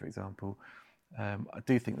United, for example, I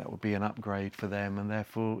do think that would be an upgrade for them, and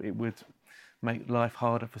therefore it would make life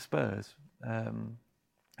harder for Spurs.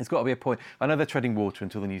 There's got to be a point. I know they're treading water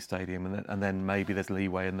until the new stadium, and then maybe there's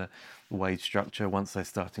leeway in the wage structure once they're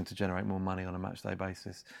starting to generate more money on a match-day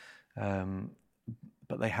basis.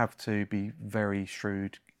 But they have to be very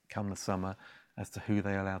shrewd come the summer as to who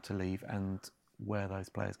they allow to leave and where those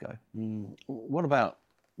players go. What about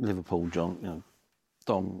Liverpool, John?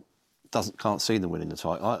 Dom can't see them winning the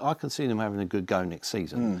title. I can see them having a good go next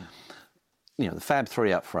season. The Fab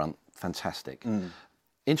Three up front, fantastic.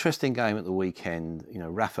 Interesting game at the weekend.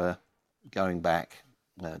 Rafa going back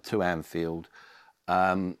to Anfield,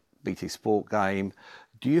 BT Sport game.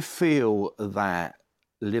 Do you feel that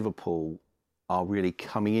Liverpool are really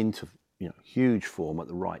coming into huge form at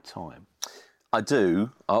the right time? I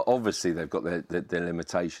do. Obviously, they've got their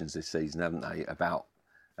limitations this season, haven't they? About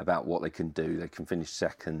what they can do. They can finish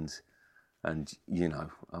second, and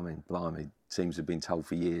blimey, teams have been told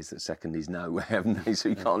for years that second is nowhere, haven't they? So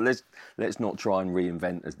you can't. Let's not try and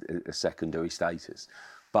reinvent a secondary status.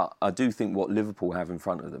 But I do think what Liverpool have in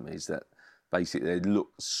front of them is that basically they look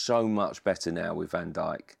so much better now with Van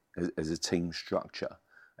Dijk as a team structure.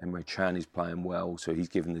 Emre Can is playing well, so he's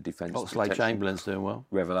given the defence. Oxlade-Chamberlain's doing well.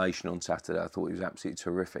 Revelation on Saturday, I thought he was absolutely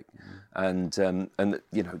terrific, and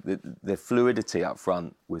the fluidity up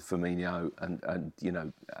front with Firmino and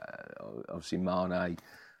obviously Mane,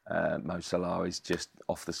 Mo Salah is just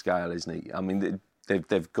off the scale, isn't he? I mean,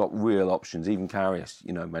 they've got real options. Even Karius,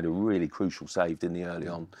 made a really crucial save in the early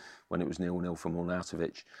on when it was 0-0 from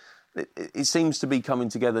Arnautovic. It seems to be coming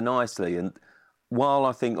together nicely, and while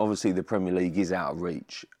I think obviously the Premier League is out of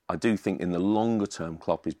reach, I do think in the longer term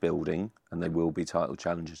Klopp is building and they will be title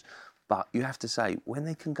challengers. But you have to say, when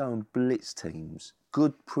they can go and blitz teams,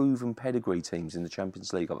 good proven pedigree teams in the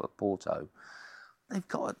Champions League up at Porto, they've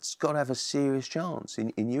got to have a serious chance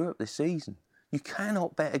in Europe this season. You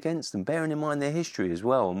cannot bet against them, bearing in mind their history as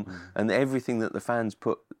well and everything that the fans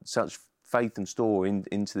put such faith and store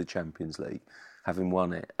into the Champions League, having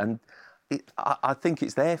won it. And I think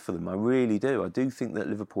it's there for them. I really do. I do think that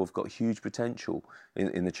Liverpool have got huge potential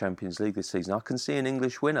in the Champions League this season. I can see an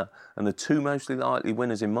English winner, and the two most likely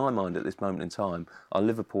winners in my mind at this moment in time are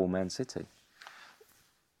Liverpool and Man City.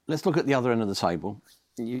 Let's look at the other end of the table.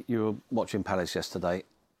 You were watching Palace yesterday.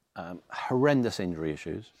 Horrendous injury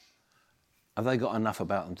issues. Have they got enough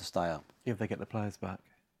about them to stay up? If they get the players back.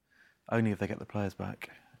 Only if they get the players back.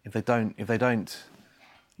 If they don't,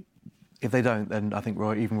 then I think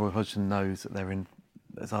Roy Hodgson knows that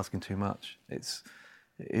that's asking too much. It's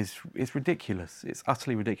ridiculous. It's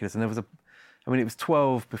utterly ridiculous. And it was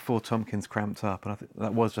 12 before Tompkins cramped up, and I think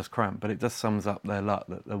that was just cramped. But it just sums up their luck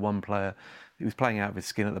that the one player, he was playing out of his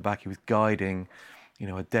skin at the back. He was guiding,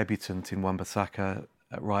 a debutant in Wan-Bissaka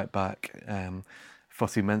at right back.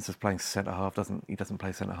 Fosu Mensah's playing centre half. He doesn't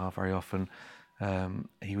play centre half very often.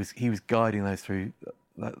 He was guiding those through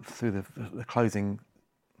the closing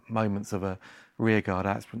moments of a rearguard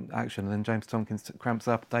action, and then James Tompkins cramps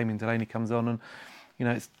up. Damien Delaney comes on, and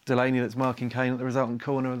it's Delaney that's marking Kane at the resultant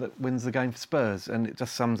corner that wins the game for Spurs. And it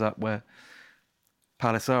just sums up where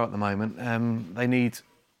Palace are at the moment. They need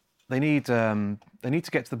to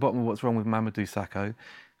get to the bottom of what's wrong with Mamadou Sakho.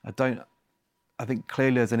 I think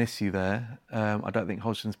clearly there's an issue there. I don't think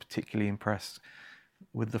Hodgson's particularly impressed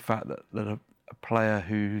with the fact that a player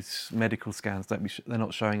whose medical scans they're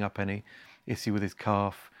not showing up any issue with his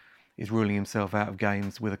calf, is ruling himself out of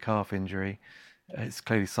games with a calf injury. It's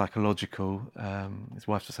clearly psychological. His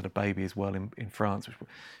wife just had a baby as well in France,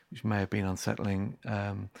 which may have been unsettling.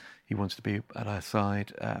 He wanted to be at her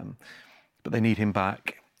side, but they need him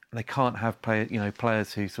back. They can't have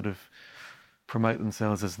players who sort of promote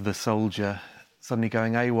themselves as the soldier suddenly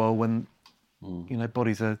going AWOL when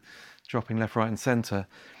bodies are dropping left, right, and centre.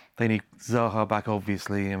 They need Zaha back,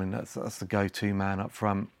 obviously. I mean, that's the go-to man up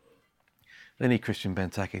front. They need Christian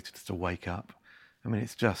Benteke to wake up. I mean,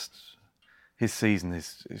 it's just his season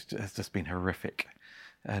has just been horrific,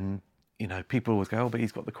 and people always go, "Oh, but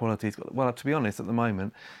he's got the quality." Well, to be honest, at the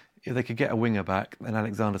moment, if they could get a winger back, then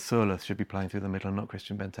Alexander Sørloth should be playing through the middle and not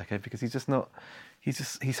Christian Benteke, because he's just not.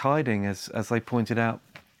 He's hiding, as they pointed out.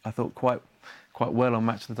 I thought quite well on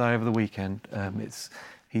Match of the Day over the weekend.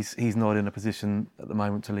 He's not in a position at the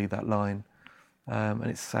moment to lead that line, and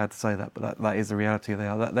it's sad to say that, but that is the reality.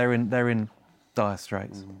 They're in dire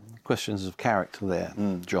straits. Questions of character there,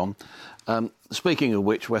 John. Speaking of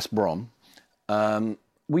which, West Brom,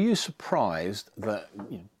 were you surprised that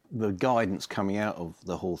the guidance coming out of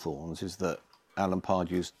the Hawthorns is that Alan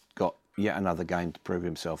Pardew's got yet another game to prove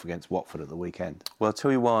himself against Watford at the weekend? Well, I'll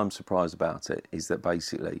tell you why I'm surprised about it, is that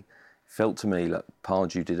basically it felt to me like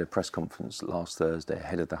Pardew did a press conference last Thursday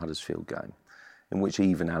ahead of the Huddersfield game, in which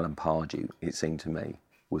even Alan Pardew, it seemed to me,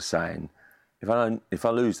 was saying if I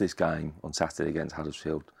lose this game on Saturday against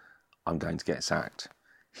Huddersfield, I'm going to get sacked.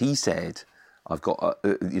 He said, I've got,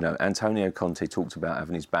 Antonio Conte talked about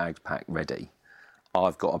having his bags packed ready.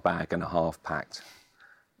 I've got a bag and a half packed.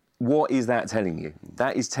 What is that telling you?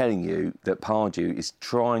 That is telling you that Pardew is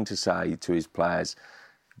trying to say to his players,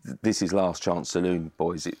 this is last chance saloon,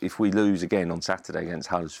 boys. If we lose again on Saturday against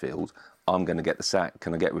Huddersfield, I'm going to get the sack.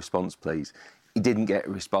 Can I get a response, please? He didn't get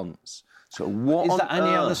a response. So what is that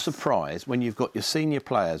any other surprise when you've got your senior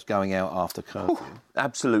players going out after curfew?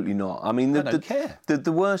 Absolutely not. I mean, they don't care.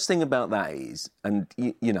 The worst thing about that is, and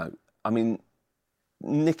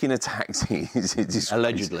nicking a taxi is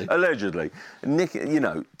allegedly. The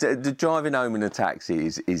driving home in a taxi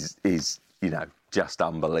is just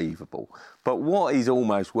unbelievable. But what is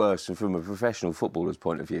almost worse from a professional footballer's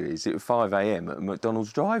point of view is at 5 a.m. at a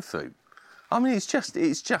McDonald's drive-through. I mean, it's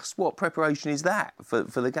just what preparation is that for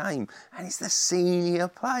the game, and it's the senior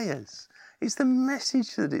players. It's the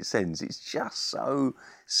message that it sends. It's just so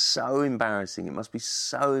embarrassing. It must be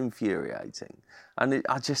so infuriating, and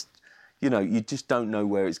you just don't know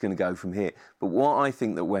where it's going to go from here. But what I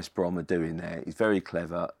think that West Brom are doing there is very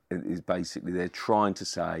clever. It is basically they're trying to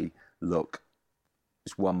say, look,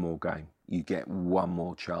 it's one more game. You get one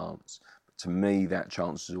more chance. But to me, that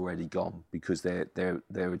chance is already gone because they're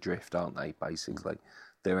adrift, aren't they? Basically,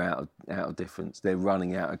 they're out of difference. They're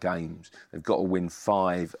running out of games. They've got to win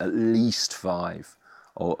 5, at least 5,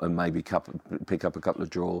 and maybe pick up a couple of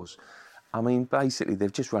draws. I mean, basically,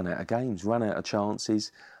 they've just run out of games, run out of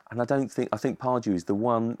chances. And I think Pardew is the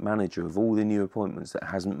one manager of all the new appointments that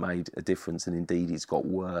hasn't made a difference, and indeed it's got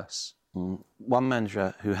worse. One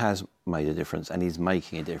manager who has made a difference and is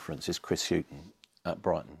making a difference is Chris Hughton at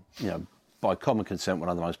Brighton. By common consent, one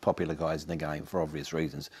of the most popular guys in the game for obvious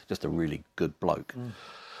reasons. Just a really good bloke.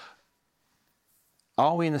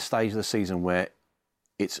 Are we in a stage of the season where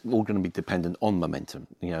it's all going to be dependent on momentum?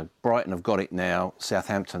 Brighton have got it now,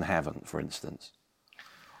 Southampton haven't, for instance.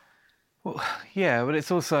 Well, yeah, but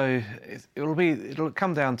it's also it'll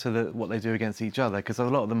come down to what they do against each other, because a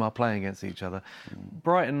lot of them are playing against each other.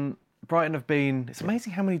 Brighton have been. It's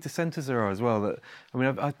amazing how many dissenters there are as well.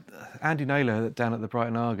 Andy Naylor down at the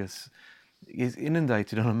Brighton Argus is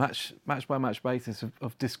inundated on a match by match basis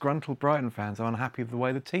of disgruntled Brighton fans who are unhappy with the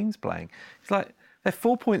way the team's playing. It's like they're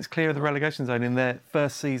 4 points clear of the relegation zone in their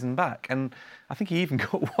first season back, and I think he even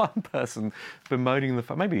got one person bemoaning the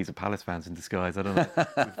fact. Maybe he's a Palace fan in disguise. I don't know,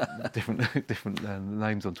 with different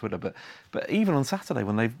names on Twitter. But even on Saturday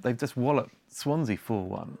when they've just walloped Swansea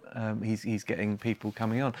 4-1, he's getting people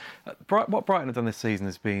coming on. What Brighton have done this season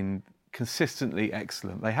has been consistently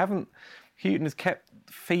excellent. They haven't. Hughton has kept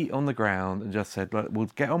feet on the ground and just said, look, we'll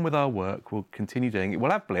get on with our work, we'll continue doing it. We'll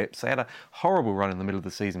have blips. They had a horrible run in the middle of the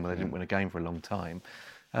season where they didn't win a game for a long time.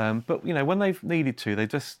 But, when they've needed to, they've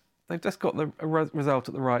just got the result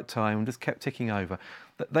at the right time and just kept ticking over.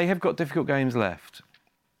 They have got difficult games left.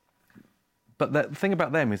 But the thing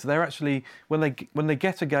about them is they're actually, when they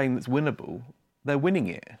get a game that's winnable, they're winning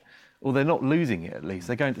it. Or they're not losing it, at least.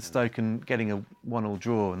 They're going to Stoke and getting a 1-1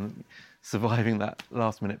 draw and surviving that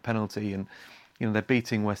last-minute penalty. And, they're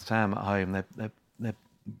beating West Ham at home. They're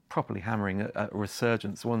properly hammering a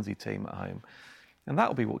resurgent Swansea team at home. And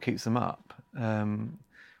that'll be what keeps them up. The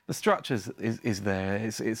structure is there.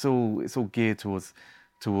 It's all geared towards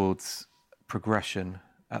progression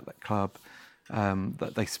at that club.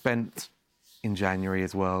 That they spent in January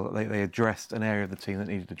as well. They addressed an area of the team that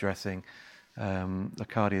needed addressing.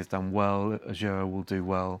 Locadia has done well. Azura will do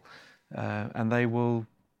well, and they will.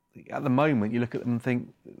 At the moment, you look at them and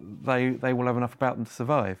think they will have enough about them to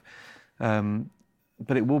survive.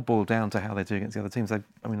 But it will boil down to how they do against the other teams.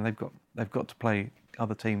 They've got to play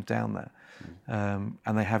other teams down there,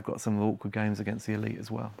 and they have got some awkward games against the elite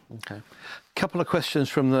as well. Okay. Couple of questions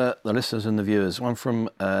from the listeners and the viewers. One from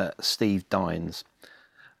Steve Dines.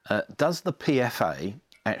 Does the PFA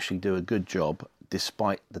actually do a good job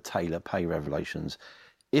despite the Taylor pay revelations?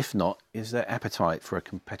 If not, is there appetite for a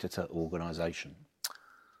competitor organisation?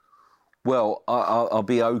 Well, I'll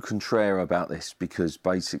be au contraire about this because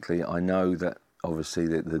basically I know that obviously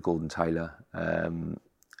the Gordon Taylor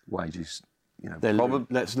wages,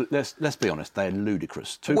 let's be honest, they're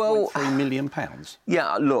ludicrous. £2.3 million.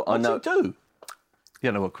 Yeah, look, I know. What's he do?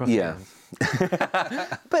 You know what CrossFit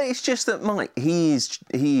is. But it's just that, Mike, he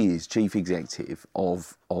is chief executive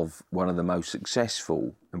of one of the most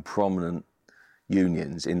successful and prominent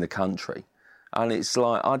unions in the country. And it's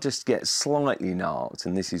like, I just get slightly narked,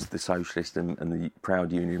 and this is the socialist and the proud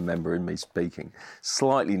union member in me speaking,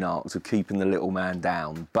 slightly narked of keeping the little man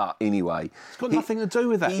down. But anyway... It's got nothing to do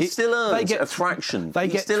with that. He still earns a fraction. They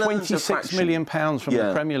get £26 million from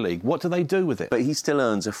the Premier League. What do they do with it? But he still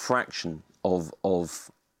earns a fraction of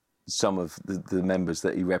some of the members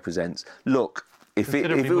that he represents. Look, if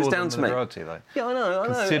it was down to me, though. Yeah, I know.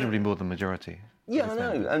 Considerably more than majority. Yeah, I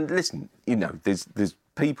know. And listen, there's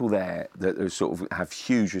people there that are sort of have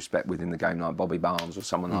huge respect within the game, like Bobby Barnes or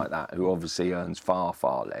someone like that, who obviously earns far,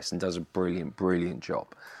 far less and does a brilliant, brilliant job.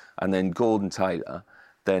 And then Gordon Taylor,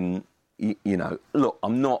 then, look,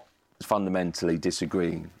 I'm not fundamentally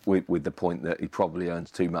disagreeing with the point that he probably earns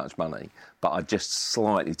too much money, but I just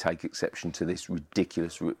slightly take exception to this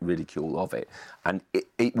ridiculous ridicule of it. And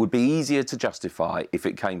it would be easier to justify if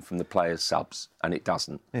it came from the players' subs, and it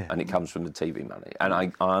doesn't, and it comes from the TV money. And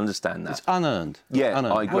I understand that. It's unearned. Yeah,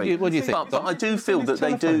 unearned. I agree. What do you think? But I do feel that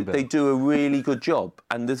they do a really good job.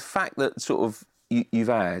 And the fact that sort of you've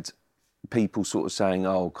had people sort of saying,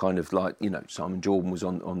 kind of like, Simon Jordan was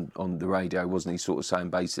on the radio, wasn't he, sort of saying,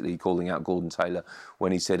 basically calling out Gordon Taylor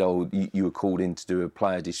when he said, you were called in to do a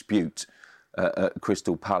player dispute at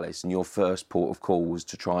Crystal Palace and your first port of call was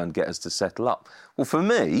to try and get us to settle up. Well, for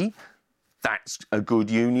me, that's a good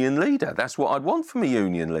union leader. That's what I'd want from a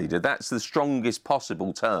union leader. That's the strongest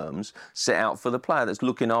possible terms set out for the player, that's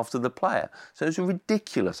looking after the player. So it's a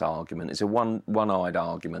ridiculous argument. It's a one-eyed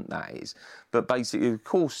argument, that is. But basically, of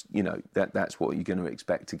course, that's what you're going to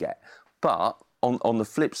expect to get. But on the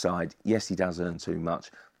flip side, yes, he does earn too much,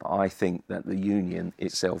 but I think that the union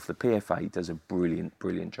itself, the PFA, does a brilliant,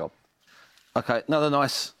 brilliant job. OK, another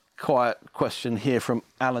nice, quiet question here from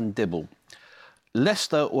Alan Dibble.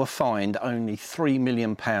 Leicester were fined only £3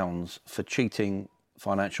 million for cheating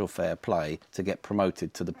financial fair play to get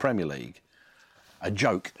promoted to the Premier League. A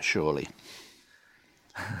joke, surely.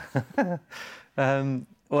 Well,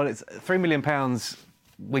 it's £3 million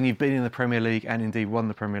when you've been in the Premier League and indeed won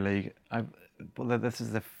the Premier League. This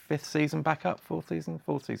is the fourth season back up.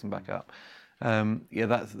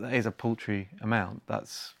 That is a paltry amount.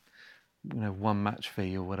 That's one match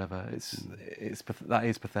fee or whatever. That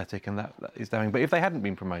is pathetic, and that is damning. But if they hadn't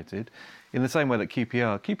been promoted, in the same way that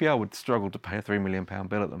QPR would struggle to pay a £3 million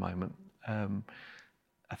bill at the moment.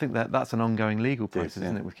 I think that's an ongoing legal process,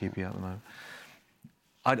 isn't it, with QPR at the moment?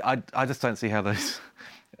 I just don't see how those.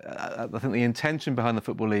 I think the intention behind the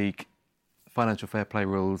Football League financial fair play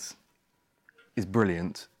rules is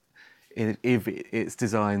brilliant. If it's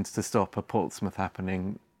designed to stop a Portsmouth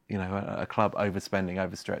happening, a club overspending,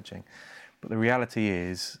 overstretching. But the reality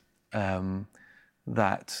is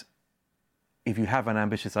that if you have an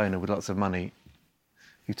ambitious owner with lots of money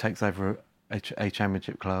who takes over a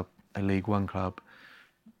Championship club, a League One club,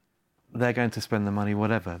 they're going to spend the money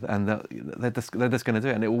whatever, and they're just going to do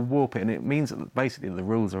it, and it will warp it, and it means that basically the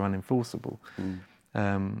rules are unenforceable.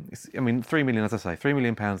 £3 million, as I say, £3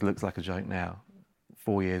 million looks like a joke now,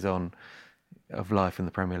 4 years on of life in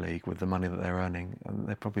the Premier League with the money that they're earning, and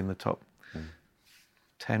they're probably in the top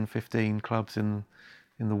 10, 15 clubs in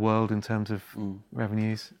the world in terms of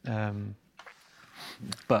revenues.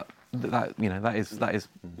 But that is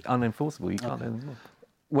unenforceable. You can't do it.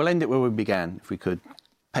 We'll end it where we began, if we could.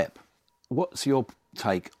 Pep, what's your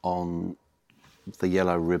take on the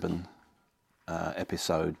yellow ribbon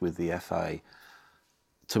episode with the FA?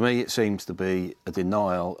 To me, it seems to be a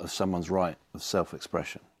denial of someone's right of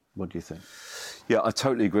self-expression. What do you think? Yeah, I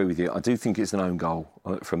totally agree with you. I do think it's an own goal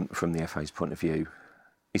from the FA's point of view.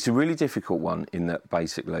 It's a really difficult one in that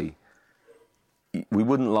basically we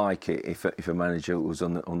wouldn't like it if a manager was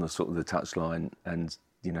on the sort of the touchline and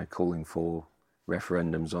calling for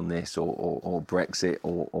referendums on this or Brexit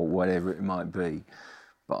or whatever it might be.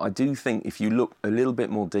 But I do think if you look a little bit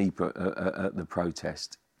more deeper at the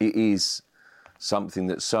protest, it is something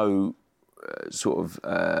that's so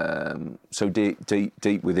so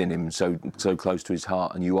deep within him, so close to his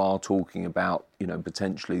heart, and you are talking about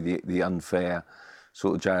potentially the unfair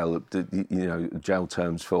sort of jail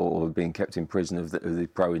terms for being kept in prison of the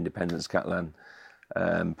pro-independence Catalan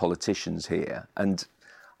politicians here, and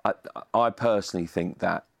I personally think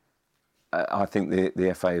that I think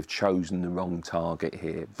the FA have chosen the wrong target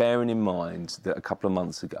here, bearing in mind that a couple of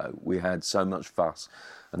months ago we had so much fuss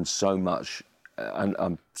and so much. And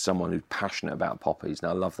I'm someone who's passionate about poppies, and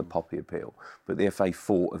I love the poppy appeal. But the FA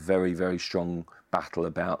fought a very, very strong battle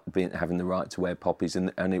about having the right to wear poppies,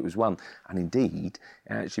 and it was won. And indeed,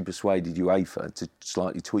 it actually persuaded UEFA to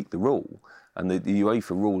slightly tweak the rule. And the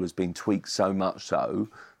UEFA rule has been tweaked so much so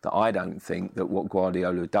that I don't think that what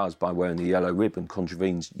Guardiola does by wearing the yellow ribbon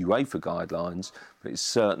contravenes UEFA guidelines, but it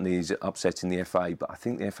certainly is upsetting the FA. But I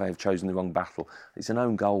think the FA have chosen the wrong battle. It's an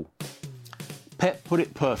own goal. Pep put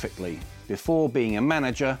it perfectly. Before being a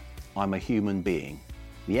manager, I'm a human being.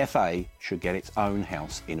 The FA should get its own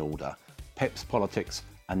house in order. Pep's politics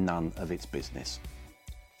are none of its business.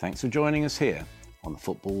 Thanks for joining us here on the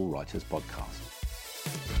Football Writers Podcast.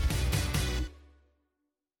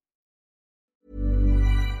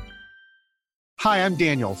 Hi, I'm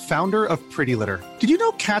Daniel, founder of Pretty Litter. Did you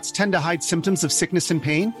know cats tend to hide symptoms of sickness and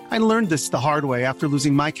pain? I learned this the hard way after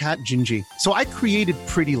losing my cat, Gingy. So I created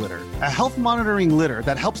Pretty Litter, a health monitoring litter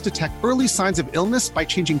that helps detect early signs of illness by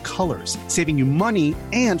changing colors, saving you money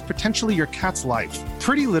and potentially your cat's life.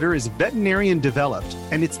 Pretty Litter is veterinarian developed,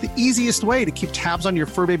 and it's the easiest way to keep tabs on your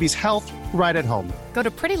fur baby's health right at home. Go to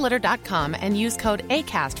prettylitter.com and use code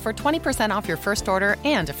ACAST for 20% off your first order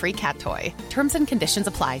and a free cat toy. Terms and conditions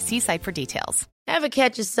apply. See site for details. Ever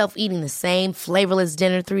catch yourself eating the same flavorless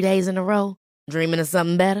dinner 3 days in a row? Dreaming of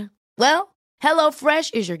something better? Well,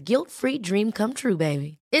 HelloFresh is your guilt-free dream come true,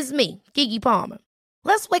 baby. It's me, Keke Palmer.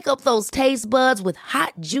 Let's wake up those taste buds with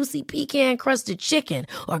hot, juicy pecan-crusted chicken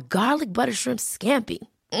or garlic butter shrimp scampi.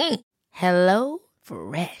 Hello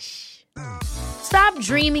Fresh. Stop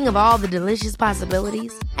dreaming of all the delicious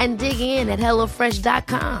possibilities and dig in at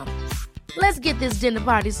HelloFresh.com. Let's get this dinner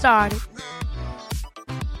party started.